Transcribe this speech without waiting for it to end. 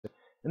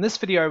In this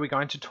video, we're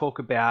going to talk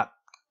about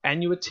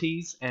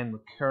annuities and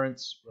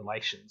recurrence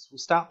relations. We'll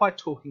start by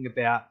talking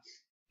about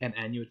an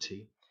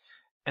annuity.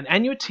 An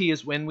annuity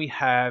is when we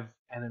have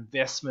an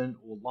investment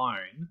or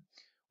loan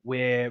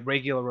where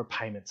regular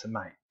repayments are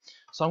made.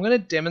 So I'm going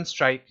to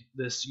demonstrate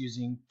this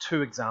using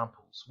two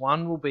examples.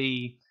 One will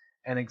be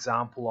an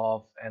example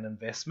of an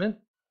investment,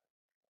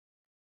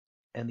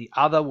 and the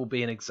other will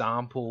be an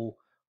example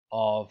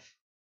of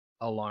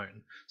a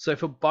loan. So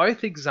for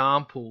both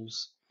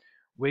examples,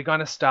 we're going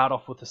to start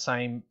off with the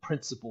same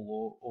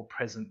principle or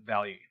present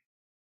value.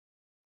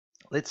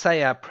 Let's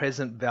say our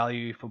present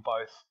value for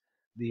both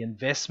the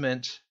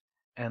investment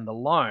and the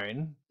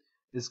loan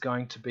is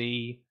going to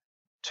be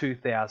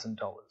 $2,000,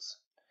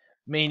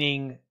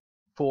 meaning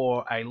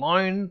for a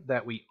loan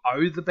that we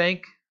owe the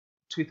bank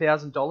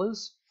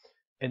 $2,000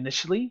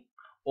 initially,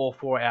 or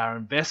for our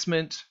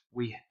investment,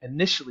 we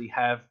initially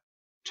have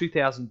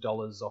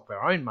 $2,000 of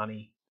our own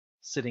money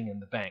sitting in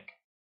the bank.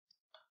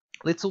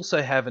 Let's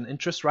also have an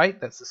interest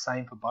rate that's the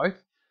same for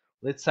both.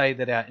 Let's say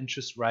that our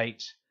interest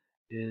rate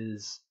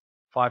is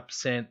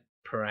 5%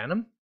 per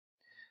annum.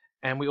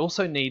 And we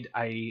also need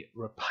a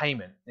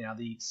repayment. Now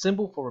the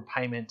symbol for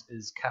repayment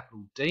is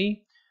capital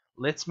D.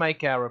 Let's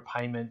make our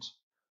repayment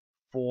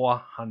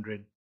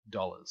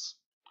 $400.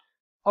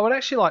 I would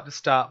actually like to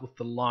start with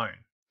the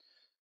loan.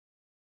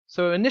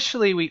 So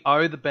initially we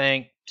owe the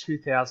bank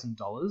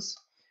 $2,000,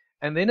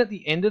 and then at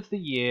the end of the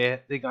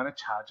year they're going to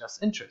charge us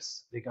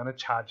interest. They're going to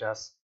charge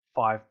us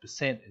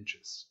 5%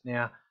 interest.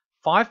 Now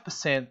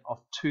 5%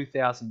 of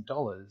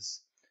 $2,000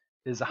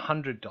 is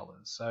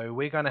 $100, so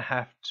we're going to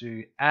have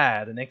to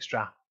add an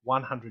extra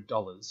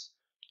 $100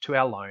 to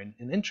our loan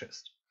in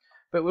interest.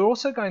 But we're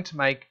also going to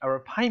make a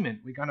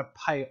repayment. We're going to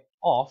pay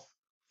off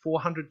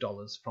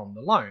 $400 from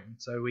the loan,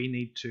 so we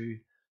need to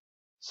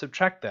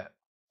subtract that.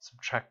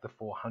 Subtract the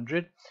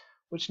 400,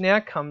 which now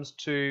comes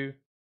to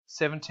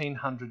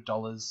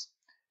 $1,700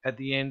 at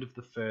the end of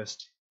the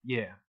first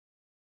year.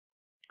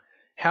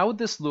 How would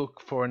this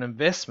look for an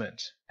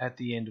investment at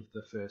the end of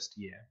the first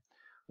year?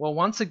 Well,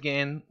 once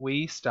again,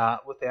 we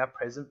start with our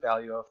present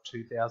value of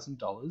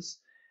 $2,000,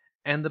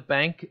 and the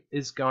bank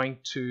is going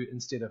to,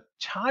 instead of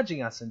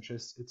charging us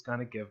interest, it's going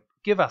to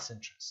give us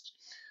interest.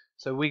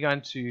 So we're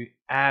going to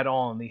add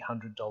on the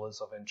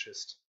 $100 of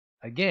interest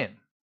again.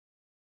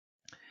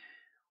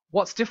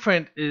 What's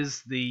different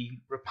is the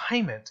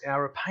repayment.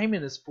 Our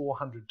repayment is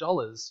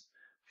 $400.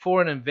 For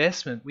an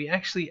investment, we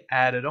actually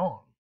add it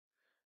on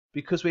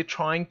because we're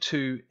trying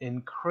to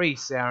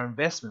increase our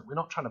investment. We're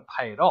not trying to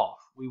pay it off.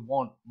 We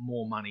want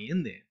more money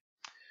in there.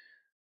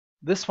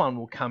 This one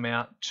will come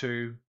out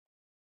to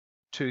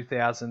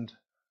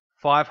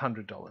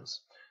 $2,500.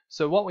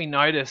 So what we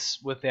notice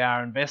with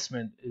our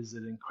investment is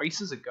it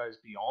increases. It goes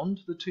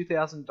beyond the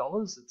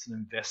 $2,000. It's an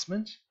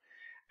investment.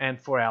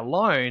 And for our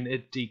loan,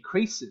 it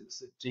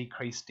decreases. It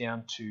decreased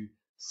down to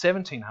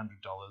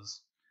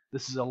 $1,700.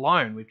 This is a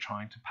loan. We're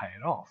trying to pay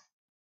it off.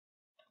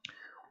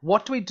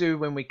 What do we do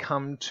when we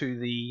come to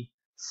the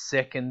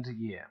second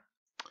year?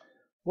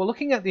 Well,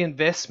 looking at the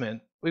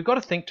investment, we've got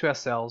to think to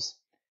ourselves,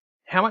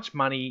 how much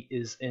money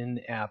is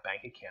in our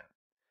bank account?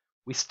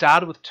 We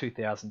started with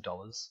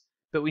 $2,000,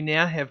 but we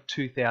now have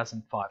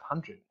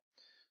 $2,500.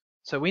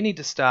 So we need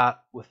to start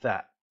with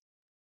that.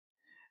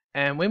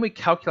 And when we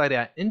calculate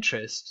our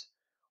interest,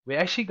 we're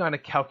actually going to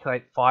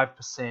calculate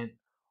 5%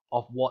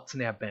 of what's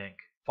in our bank.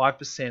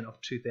 5% of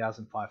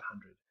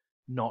 2,500,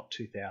 not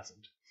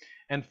 2,000.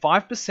 And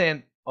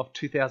 5% of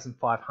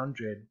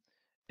 2,500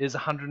 is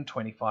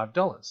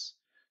 $125.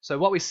 So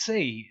what we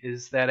see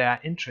is that our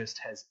interest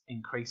has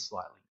increased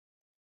slightly.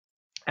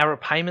 Our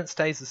repayment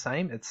stays the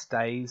same. It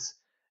stays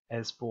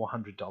as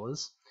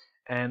 $400.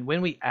 And when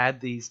we add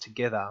these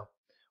together,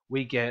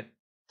 we get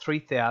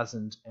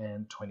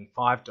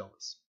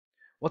 $3,025.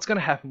 What's going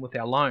to happen with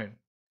our loan?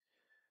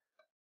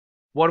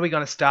 What are we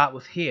going to start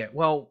with here?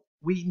 Well,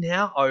 we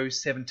now owe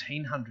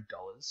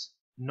 $1,700,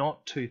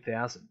 not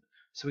 $2,000.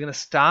 So we're going to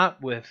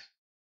start with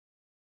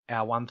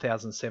our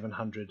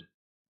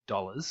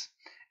 $1,700,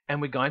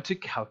 and we're going to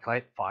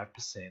calculate 5%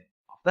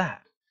 of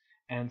that.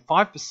 And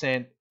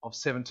 5% of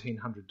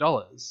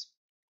 $1,700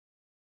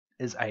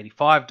 is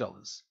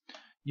 $85.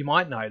 You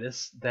might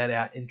notice that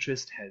our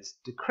interest has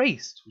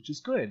decreased, which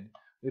is good.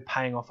 We're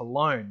paying off a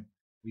loan.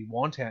 We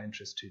want our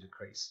interest to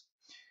decrease.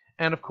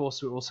 And of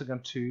course, we're also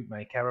going to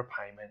make our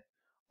repayment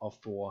of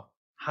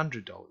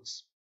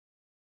 $400.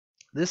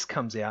 This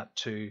comes out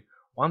to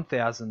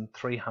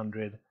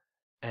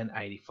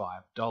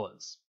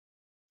 $1,385.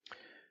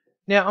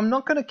 Now, I'm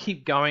not going to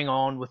keep going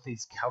on with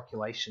these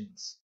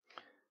calculations.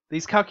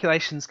 These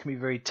calculations can be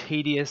very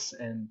tedious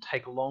and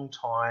take a long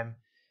time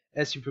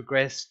as you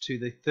progress to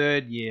the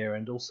third year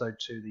and also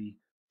to the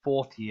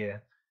fourth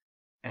year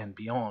and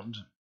beyond.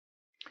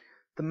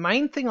 The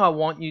main thing I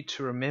want you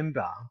to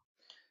remember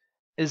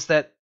is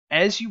that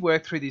as you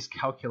work through these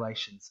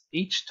calculations,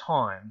 each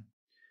time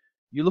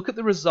you look at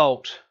the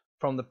result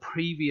from the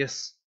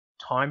previous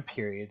time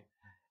period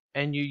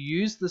and you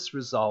use this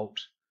result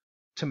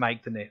to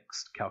make the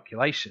next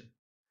calculation.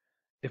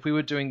 If we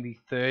were doing the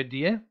third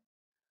year,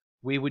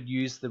 we would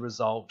use the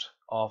result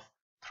of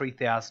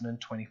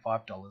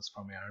 $3,025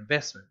 from our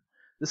investment.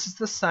 This is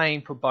the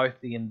same for both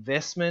the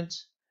investment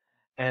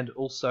and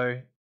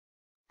also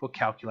for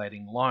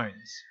calculating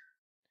loans.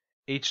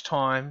 Each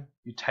time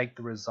you take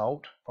the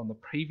result from the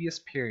previous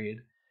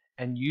period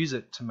and use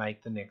it to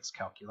make the next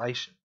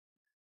calculation.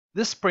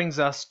 This brings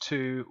us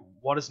to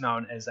what is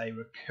known as a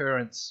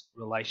recurrence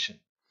relation.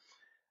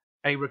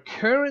 A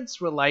recurrence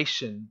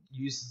relation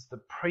uses the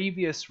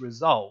previous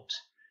result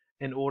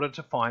in order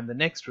to find the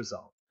next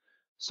result.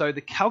 So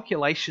the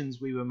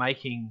calculations we were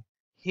making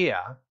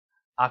here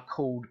are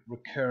called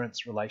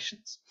recurrence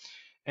relations.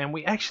 And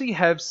we actually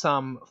have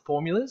some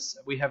formulas.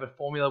 We have a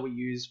formula we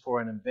use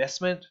for an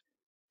investment,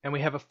 and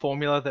we have a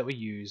formula that we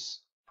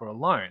use for a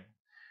loan.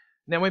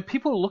 Now, when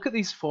people look at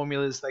these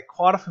formulas, they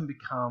quite often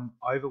become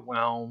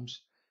overwhelmed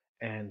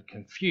and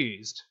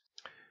confused.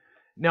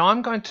 Now,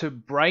 I'm going to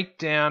break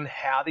down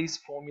how these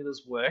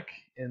formulas work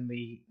in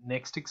the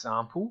next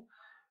example,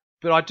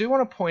 but I do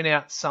want to point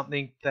out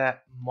something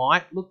that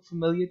might look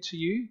familiar to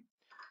you.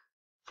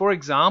 For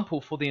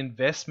example, for the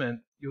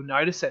investment, you'll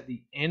notice at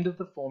the end of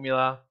the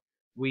formula,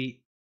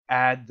 we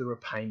add the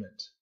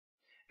repayment.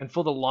 And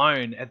for the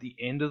loan, at the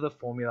end of the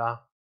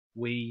formula,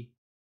 we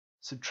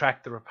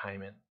subtract the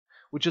repayment,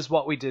 which is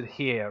what we did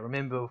here.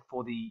 Remember,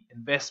 for the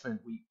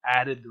investment, we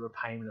added the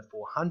repayment of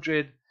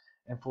 $400,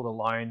 and for the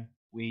loan,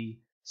 we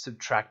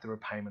subtract the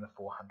repayment of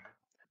 $400.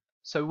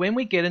 So when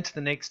we get into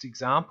the next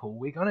example,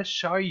 we're going to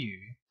show you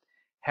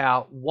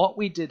how what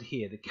we did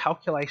here, the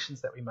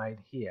calculations that we made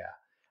here,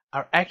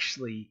 are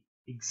actually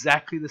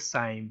exactly the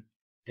same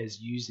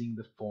as using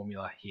the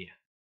formula here.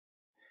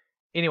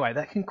 Anyway,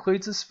 that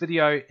concludes this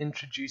video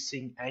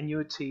introducing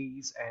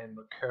annuities and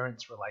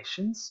recurrence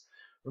relations.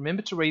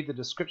 Remember to read the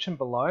description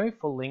below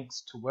for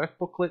links to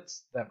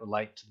workbooklets that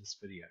relate to this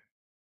video.